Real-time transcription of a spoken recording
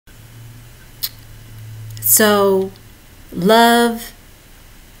So, love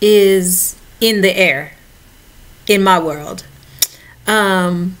is in the air in my world.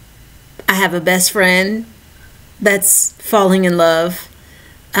 I have a best friend that's falling in love.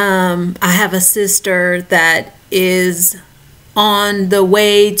 I have a sister that is on the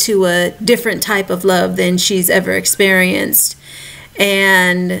way to a different type of love than she's ever experienced.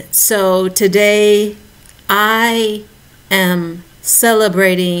 And so today I am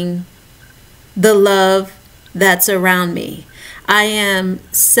celebrating the love that's around me. I am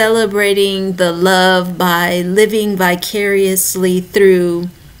celebrating the love by living vicariously through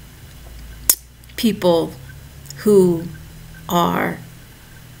people who are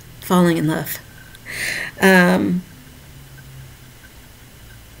falling in love.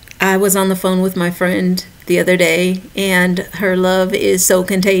 I was on the phone with my friend the other day, and her love is so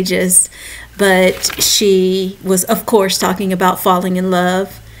contagious. But she was, of course, talking about falling in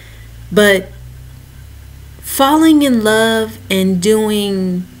love. But falling in love and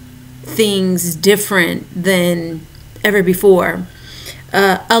doing things different than ever before,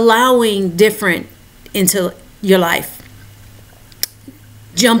 allowing different into your life,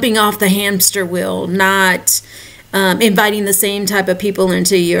 jumping off the hamster wheel, not inviting the same type of people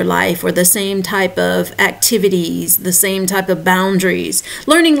into your life or the same type of activities, the same type of boundaries,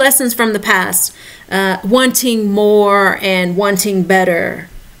 learning lessons from the past, wanting more and wanting better,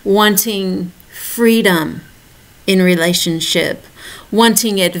 wanting freedom in relationship,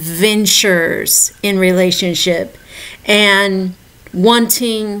 wanting adventures in relationship, and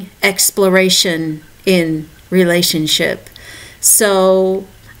wanting exploration in relationship. So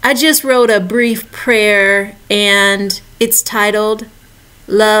I just wrote a brief prayer, and it's titled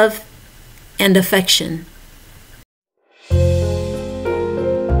Love and Affection.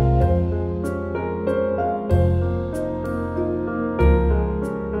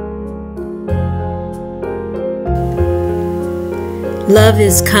 Love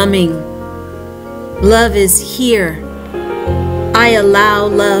is coming. Love is here. I allow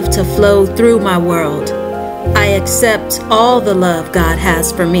love to flow through my world. I accept all the love God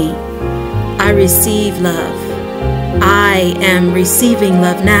has for me. I receive love. I am receiving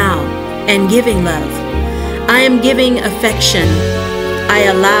love now and giving love. I am giving affection. I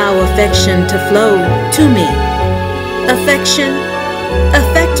allow affection to flow to me. Affection,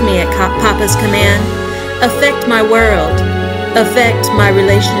 affect me at Papa's command. Affect my world. Affect my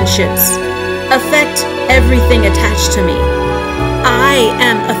relationships. Affect everything attached to me. I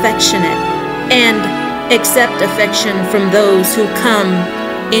am affectionate and accept affection from those who come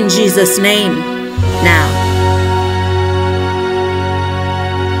in Jesus' name.